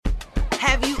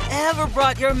Have you ever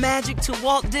brought your magic to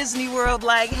Walt Disney World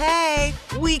like, hey,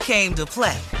 we came to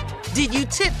play? Did you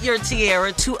tip your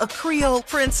tiara to a Creole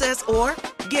princess or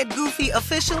get goofy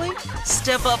officially?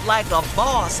 Step up like a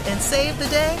boss and save the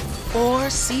day? Or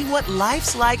see what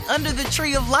life's like under the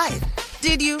tree of life?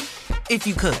 Did you? If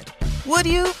you could. Would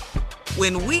you?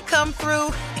 When we come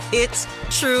through, it's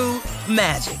true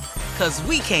magic. 'Cause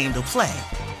we came to play.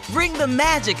 Bring the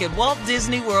magic at Walt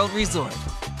Disney World Resort.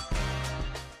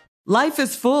 Life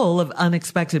is full of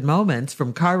unexpected moments,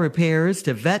 from car repairs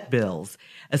to vet bills.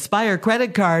 Aspire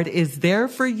Credit Card is there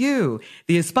for you.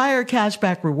 The Aspire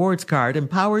Cashback Rewards Card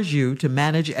empowers you to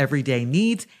manage everyday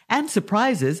needs and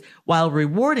surprises while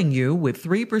rewarding you with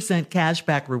 3%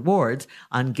 cashback rewards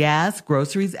on gas,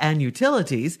 groceries, and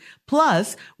utilities,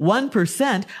 plus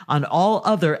 1% on all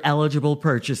other eligible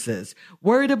purchases.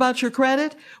 Worried about your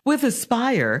credit? With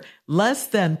Aspire, less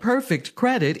than perfect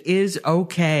credit is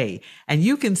okay, and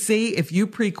you can see if you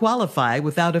pre-qualify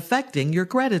without affecting your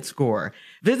credit score.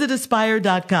 Visit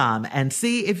Aspire.com and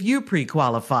see if you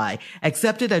pre-qualify.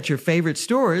 Accepted at your favorite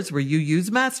stores where you use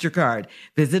MasterCard.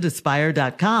 Visit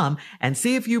Aspire.com and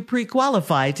see if you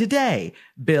pre-qualify today.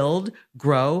 Build,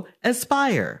 grow,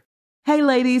 aspire. Hey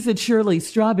ladies, it's Shirley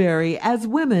Strawberry. As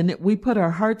women, we put our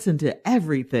hearts into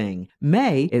everything.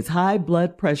 May is High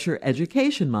Blood Pressure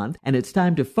Education Month, and it's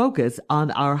time to focus on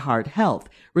our heart health.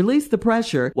 Release the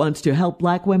Pressure wants to help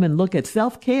Black women look at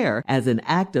self-care as an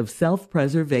act of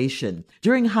self-preservation.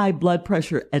 During High Blood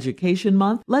Pressure Education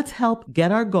Month, let's help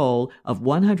get our goal of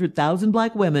 100,000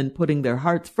 Black women putting their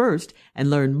hearts first and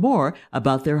learn more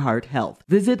about their heart health.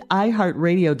 Visit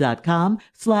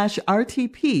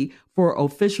iHeartRadio.com/RTP for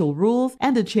official rules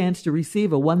and a chance to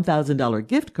receive a $1,000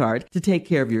 gift card to take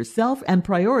care of yourself and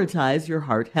prioritize your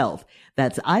heart health.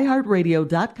 That's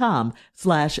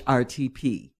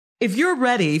iHeartRadio.com/RTP. If you're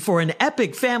ready for an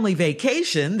epic family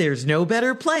vacation, there's no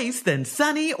better place than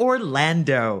sunny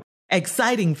Orlando.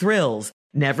 Exciting thrills,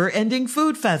 never-ending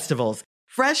food festivals,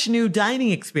 fresh new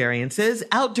dining experiences,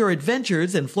 outdoor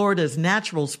adventures in Florida's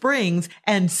natural springs,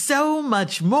 and so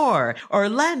much more.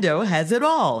 Orlando has it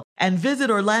all. And Visit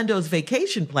Orlando's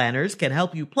vacation planners can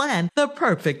help you plan the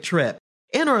perfect trip.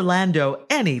 In Orlando,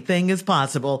 anything is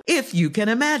possible if you can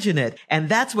imagine it. And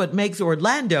that's what makes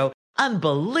Orlando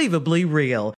unbelievably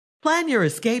real. Plan your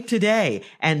escape today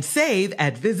and save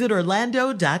at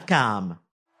visitorlando.com.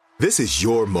 This is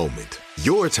your moment,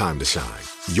 your time to shine,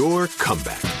 your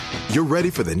comeback. You're ready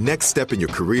for the next step in your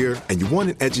career, and you want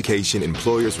an education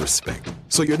employers respect.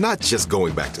 So you're not just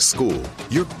going back to school,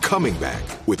 you're coming back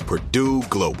with Purdue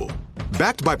Global.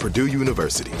 Backed by Purdue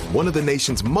University, one of the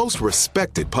nation's most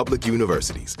respected public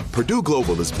universities, Purdue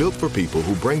Global is built for people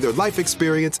who bring their life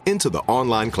experience into the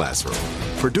online classroom.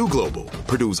 Purdue Global,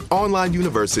 Purdue's online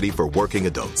university for working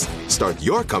adults. Start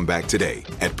your comeback today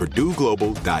at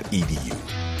purdueglobal.edu.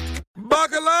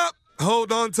 Buckle up.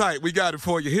 Hold on tight. We got it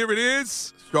for you. Here it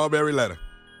is. Strawberry letter.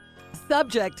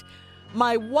 Subject: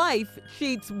 my wife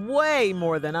cheats way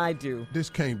more than I do. This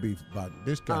can't be about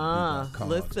cars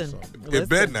listen. or something. It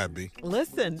better not be.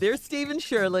 Listen, dear Steve and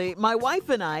Shirley, my wife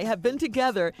and I have been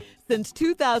together since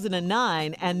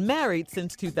 2009 and married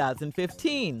since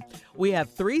 2015. We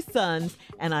have 3 sons,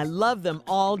 and I love them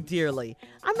all dearly.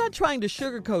 I'm not trying to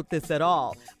sugarcoat this at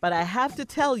all, but I have to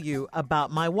tell you about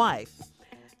my wife.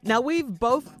 Now, we've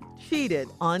both cheated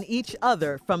on each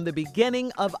other from the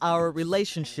beginning of our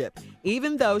relationship,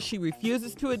 even though she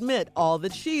refuses to admit all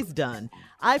that she's done.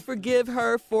 I forgive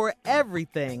her for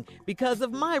everything because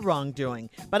of my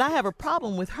wrongdoing, but I have a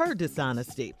problem with her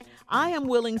dishonesty. I am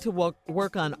willing to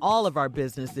work on all of our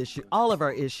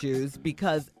issues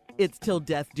because it's till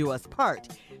death do us part.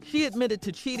 She admitted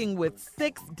to cheating with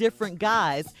 6 different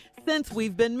guys since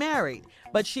we've been married,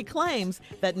 but she claims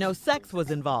that no sex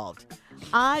was involved.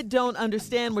 I don't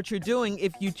understand what you're doing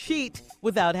if you cheat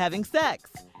without having sex.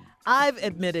 I've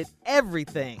admitted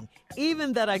everything,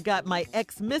 even that I got my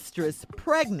ex-mistress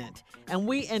pregnant, and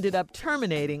we ended up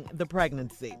terminating the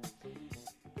pregnancy.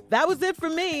 That was it for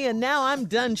me, and now I'm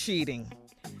done cheating.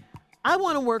 I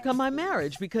want to work on my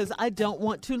marriage because I don't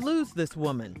want to lose this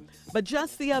woman. But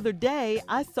just the other day,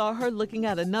 I saw her looking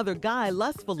at another guy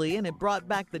lustfully, and it brought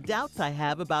back the doubts I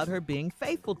have about her being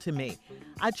faithful to me.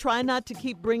 I try not to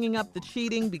keep bringing up the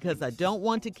cheating because I don't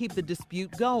want to keep the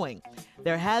dispute going.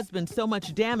 There has been so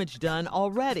much damage done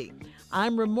already.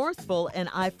 I'm remorseful and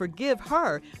I forgive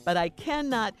her, but I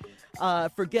cannot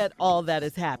forget all that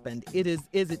has happened. Is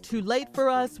it too late for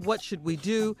us? What should we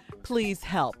do? Please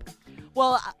help.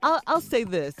 Well, I'll say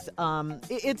this.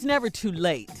 It's never too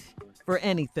late for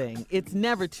anything. It's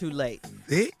never too late.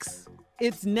 6?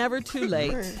 It's never too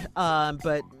late.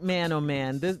 But man, oh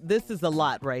man, this is a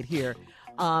lot right here.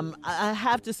 I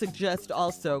have to suggest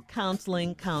also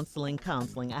counseling.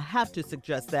 I have to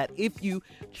suggest that if you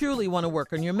truly want to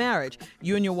work on your marriage.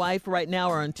 You and your wife right now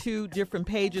are on two different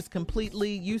pages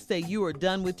completely. You say you are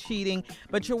done with cheating,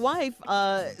 but your wife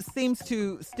seems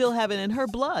to still have it in her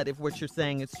blood, if what you're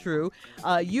saying is true.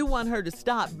 You want her to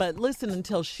stop, but listen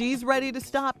until she's ready to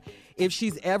stop. If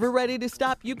she's ever ready to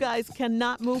stop, you guys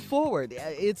cannot move forward.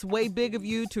 It's way big of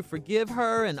you to forgive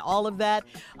her and all of that,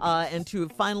 and to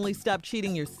finally stop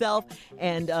cheating yourself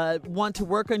and want to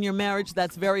work on your marriage.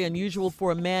 That's very unusual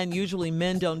for a man. Usually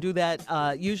men don't do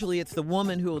that. Usually it's the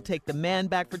woman who will take the man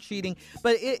back for cheating.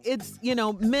 But it's,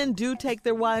 men do take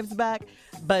their wives back,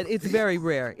 but it's very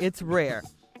rare. It's rare.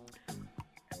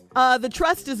 The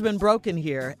trust has been broken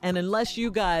here, and unless you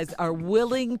guys are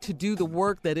willing to do the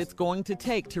work that it's going to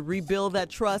take to rebuild that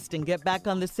trust and get back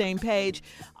on the same page,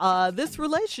 this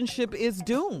relationship is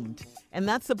doomed, and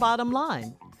that's the bottom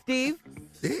line. Steve?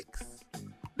 6?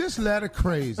 This letter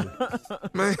crazy.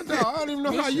 Man, no, I don't even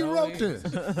know how you wrote this.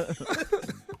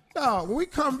 No, when we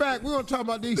come back, we're going to talk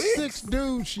about these 6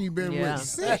 dudes she been with.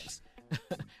 6?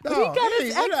 No,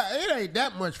 it ain't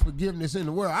that much forgiveness in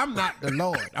the world. I'm not the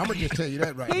Lord. I'm going to just tell you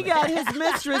that right now. He got his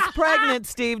mistress pregnant,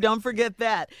 Steve. Don't forget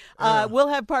that. We'll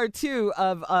have part 2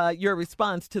 of your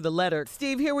response to the letter.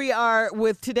 Steve, here we are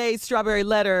with today's Strawberry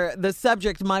Letter. The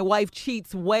subject, my wife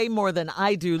cheats way more than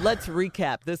I do. Let's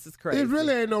recap. This is crazy. It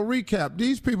really ain't no recap.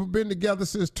 These people been together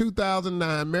since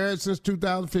 2009, married since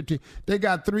 2015. They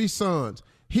got 3 sons.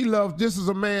 This is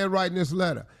a man writing this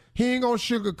letter. He ain't going to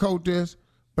sugarcoat this.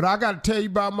 But I got to tell you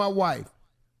about my wife.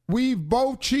 We've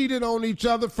both cheated on each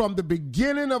other from the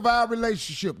beginning of our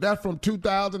relationship. That's from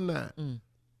 2009.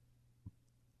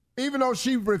 Even though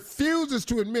she refuses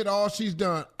to admit all she's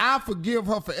done, I forgive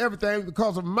her for everything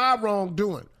because of my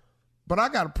wrongdoing. But I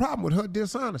got a problem with her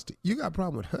dishonesty. You got a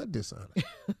problem with her dishonesty.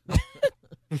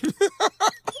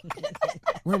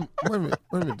 Wait a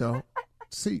minute, dog.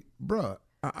 See, bruh,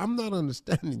 I'm not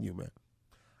understanding you, man.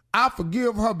 I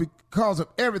forgive her because of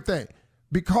everything.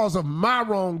 Because of my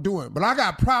wrongdoing. But I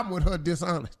got a problem with her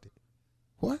dishonesty.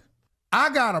 What? I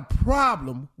got a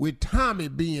problem with Tommy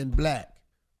being black.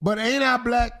 But ain't I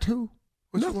black too?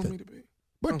 What you want me to be?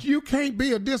 But you can't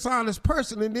be a dishonest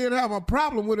person and then have a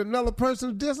problem with another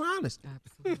person's dishonesty.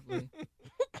 Absolutely.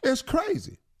 It's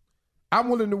crazy. I'm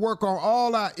willing to work on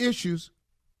all our issues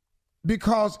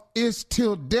because it's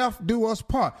till death do us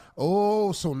part.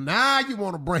 Oh, so now you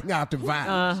want to bring out the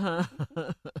violence.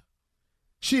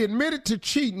 She admitted to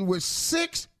cheating with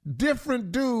 6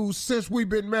 different dudes since we've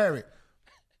been married.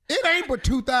 It ain't but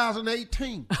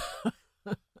 2018.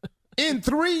 In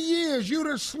 3 years, you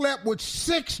done slept with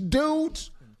 6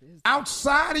 dudes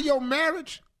outside of your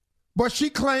marriage, but she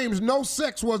claims no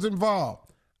sex was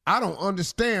involved. I don't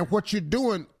understand what you're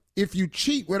doing if you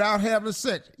cheat without having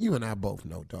sex. You and I both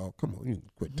know, dog. Come on, you can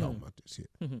quit talking about this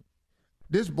here.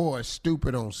 This boy is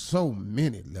stupid on so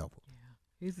many levels.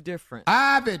 He's different.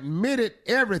 I've admitted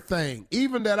everything,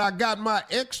 even that I got my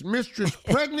ex-mistress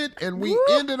pregnant and we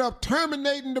ended up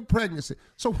terminating the pregnancy.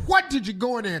 So what did you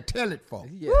go in there and tell it for?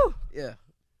 Yeah.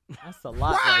 That's a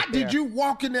lot. Why did you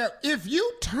walk in there? If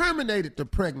you terminated the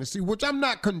pregnancy, which I'm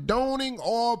not condoning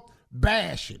or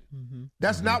bashing,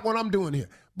 that's not what I'm doing here.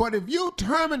 But if you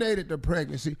terminated the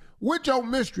pregnancy with your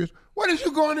mistress, what is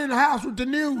you going in the house with the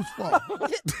news for?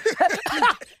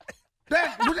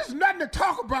 There's nothing to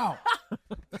talk about.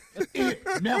 It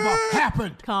never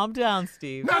happened. Calm down,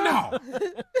 Steve. No.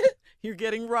 You're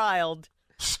getting riled.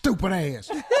 Stupid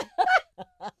ass.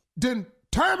 Then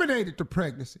terminated the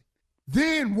pregnancy.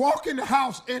 Then walk in the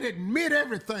house and admit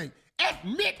everything.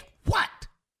 Admit what?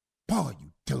 Boy,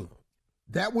 you dumb.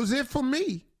 That was it for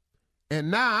me.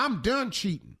 And now I'm done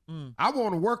cheating. I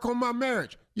want to work on my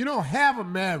marriage. You don't have a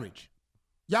marriage.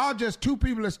 Y'all just 2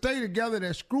 people that stay together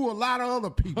that screw a lot of other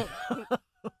people.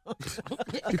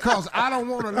 Because I don't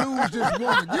want to lose this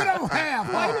woman. You don't have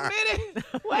her.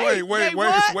 Wait a minute.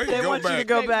 Wait. They want you to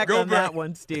go back on that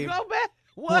one, Steve. Go back.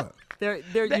 What? There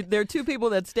are 2 people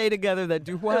that stay together that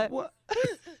do what?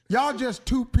 Y'all just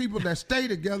 2 people that stay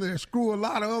together that screw a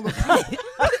lot of other people.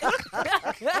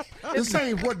 This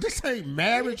ain't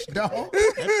marriage, dog.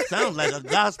 That sounds like a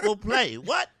gospel play.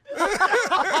 What?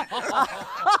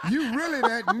 You really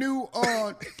that new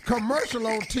commercial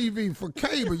on TV for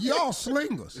cable. Y'all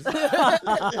slingers.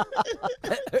 I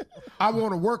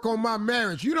want to work on my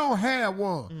marriage. You don't have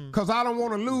one because I don't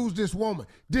want to lose this woman.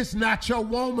 This not your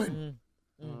woman.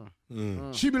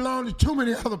 She belongs to too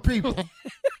many other people.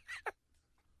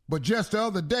 But just the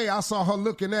other day, I saw her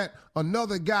looking at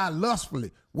another guy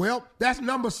lustfully. Well, that's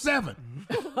number 7.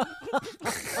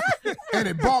 And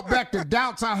it brought back the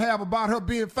doubts I have about her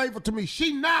being faithful to me.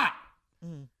 She not.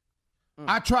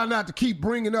 I try not to keep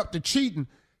bringing up the cheating.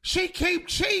 She keep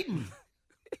cheating.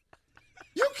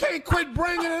 You can't quit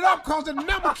bringing it up because the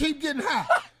number keep getting high.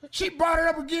 She brought it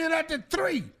up again after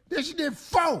 3. Then she did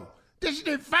 4. Then she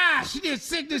did 5. She did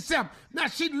 6, then 7. Now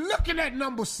she looking at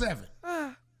number 7.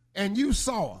 And you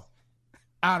saw her.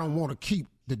 I don't want to keep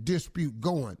the dispute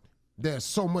going. There's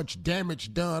so much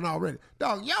damage done already.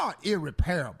 Dog, y'all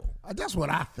irreparable. That's what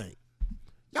I think.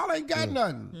 Y'all ain't got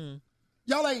nothing.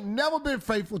 Y'all ain't never been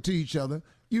faithful to each other.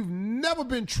 You've never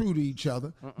been true to each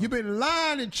other. You've been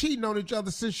lying and cheating on each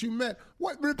other since you met.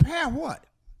 What? Repair what?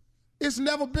 It's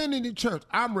never been in the church.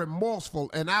 I'm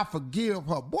remorseful and I forgive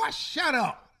her. Boy, shut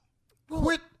up.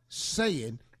 Quit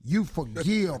saying you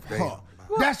forgive her.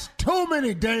 That's too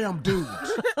many damn dudes.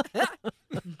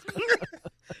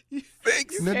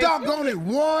 The doggone it.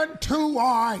 1, 2, all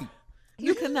right.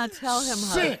 You cannot tell him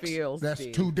 6. how it feels. That's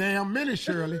Steve. too damn many,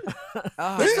 Shirley.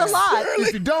 It's a lot.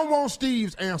 If you don't want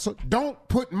Steve's answer, don't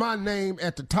put my name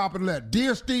at the top of the letter.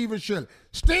 Dear Steve and Shirley.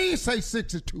 Steve say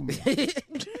 6 is too many. I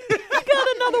got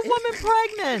another woman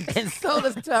pregnant. And so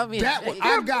does Tommy.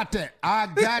 I got that.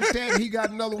 He got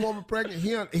another woman pregnant.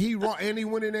 He went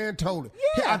in there and told her.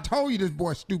 Yeah. I told you this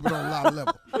boy's stupid on a lot of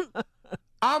levels.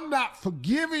 I'm not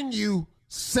forgiving you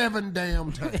 7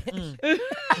 damn times.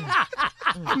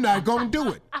 I'm not going to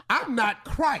do it. I'm not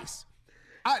Christ.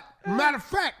 Matter of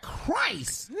fact,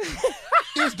 Christ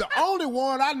is the only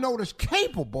one I know that's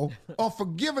capable of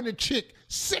forgiving a chick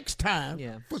 6 times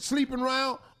for sleeping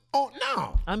around. Oh,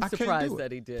 no. I'm I can't surprised do it.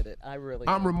 that he did it. I really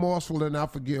I'm am. remorseful and I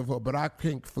forgive her, but I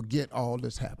can't forget all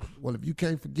this happened. Well, if you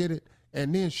can't forget it,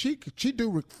 and then she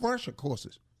do refresher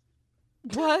courses.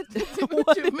 What?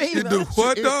 What you mean? You do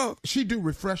what, dog? She do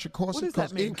refresher courses What does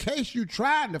that because in case you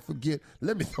trying to forget,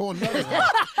 let me throw another one.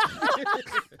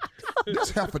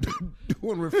 This heifer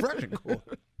doing refresher course.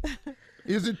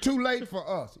 Is it too late for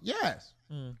us? Yes.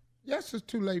 Yes, it's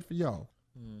too late for y'all.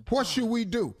 What should we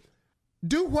do?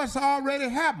 Do what's already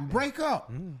happened. Break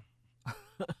up.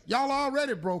 Y'all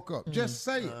already broke up. Just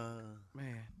say it.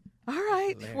 Man. All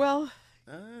right. Well,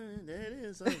 That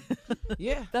is.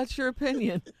 Yeah. that's your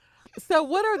opinion. So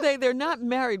what are they? They're not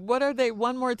married. What are they?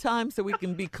 One more time so we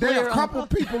can be clear. There are a couple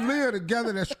people live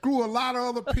together that screw a lot of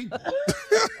other people. Coming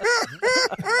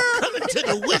to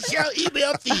the Wish Out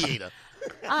Email Theater.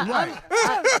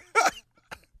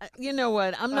 You know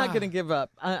what? I'm not going to give up.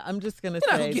 I'm just going to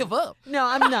You're not say. gonna give up. No,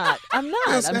 I'm not. I'm not.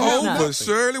 It's I'm over, not.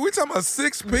 Shirley. We're talking about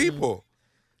 6 people.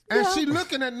 And she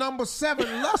looking at number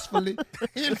 7 lustfully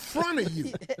in front of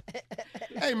you.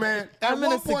 Hey, man, at I'm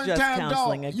gonna one point in suggest time,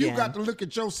 counseling dog, you again. got to look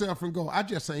at yourself and go, I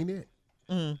just ain't it.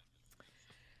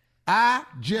 I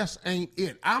just ain't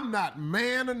it. I'm not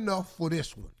man enough for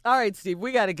this one. All right, Steve,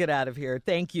 we got to get out of here.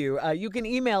 Thank you. You can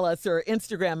email us or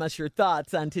Instagram us your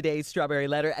thoughts on today's Strawberry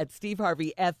Letter at Steve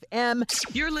Harvey FM.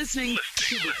 You're listening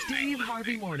to the Steve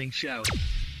Harvey Morning Show.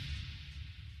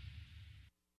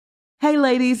 Hey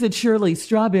ladies, it's Shirley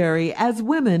Strawberry. As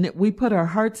women, we put our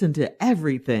hearts into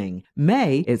everything.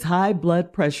 May is High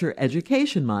Blood Pressure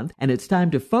Education Month, and it's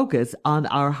time to focus on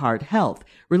our heart health.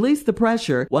 Release the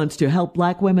Pressure wants to help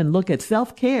Black women look at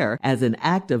self-care as an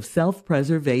act of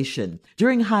self-preservation.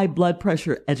 During High Blood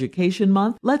Pressure Education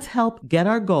Month, let's help get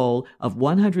our goal of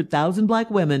 100,000 Black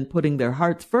women putting their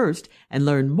hearts first and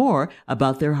learn more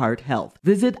about their heart health.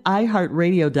 Visit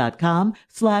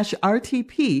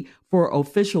iHeartRadio.com/RTP for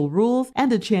official rules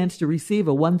and a chance to receive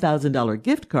a $1,000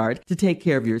 gift card to take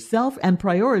care of yourself and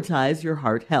prioritize your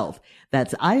heart health.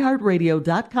 That's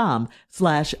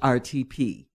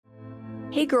iHeartRadio.com/RTP.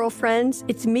 Hey girlfriends,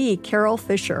 it's me, Carol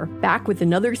Fisher, back with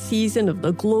another season of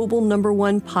the global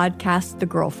 #1 podcast, The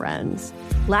Girlfriends.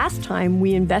 Last time,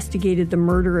 we investigated the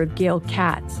murder of Gail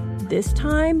Katz. This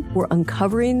time, we're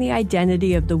uncovering the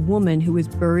identity of the woman who was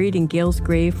buried in Gail's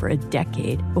grave for a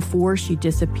decade before she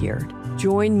disappeared.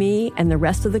 Join me and the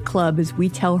rest of the club as we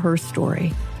tell her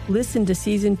story. Listen to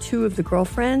Season 2 of The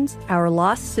Girlfriends, Our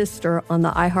Lost Sister on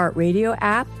the iHeartRadio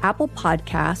app, Apple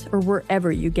Podcasts, or wherever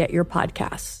you get your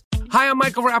podcasts. Hi, I'm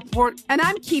Michael Rappaport. And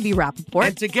I'm Kibi Rappaport.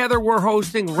 And together we're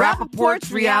hosting Rappaport's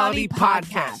Reality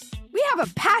Podcast. We have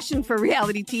a passion for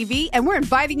reality TV, and we're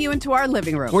inviting you into our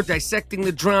living room. We're dissecting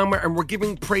the drama, and we're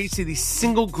giving praise to the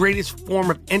single greatest form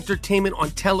of entertainment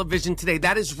on television today.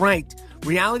 That is right.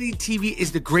 Reality TV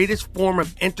is the greatest form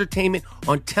of entertainment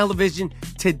on television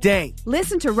today.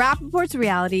 Listen to Rappaport's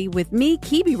Reality with me,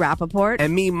 Kibi Rappaport.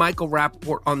 And me, Michael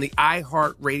Rappaport, on the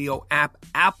iHeartRadio app,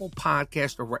 Apple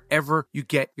Podcast, or wherever you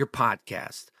get your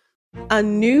podcast. A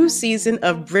new season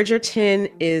of Bridgerton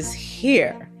is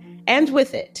here. And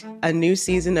with it, a new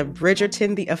season of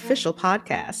Bridgerton, the official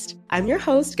podcast. I'm your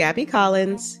host, Gabby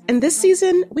Collins, and this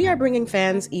season, we are bringing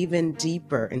fans even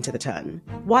deeper into the ton.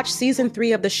 Watch season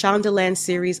 3 of the Shondaland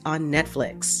series on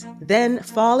Netflix. Then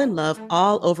fall in love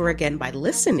all over again by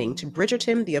listening to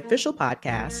Bridgerton, the official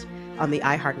podcast, on the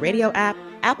iHeartRadio app,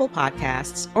 Apple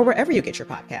Podcasts, or wherever you get your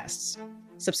podcasts.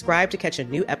 Subscribe to catch a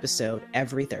new episode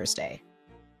every Thursday.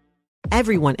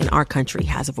 Everyone in our country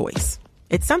has a voice.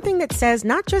 It's something that says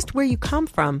not just where you come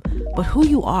from, but who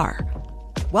you are.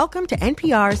 Welcome to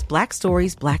NPR's Black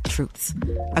Stories, Black Truths,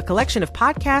 a collection of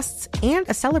podcasts and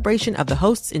a celebration of the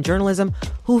hosts in journalism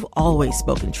who've always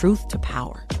spoken truth to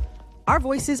power. Our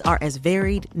voices are as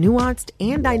varied, nuanced,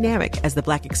 and dynamic as the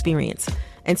Black experience,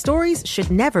 and stories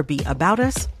should never be about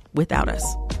us without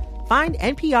us. Find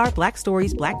NPR Black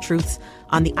Stories, Black Truths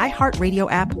on the iHeartRadio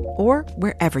app or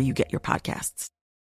wherever you get your podcasts.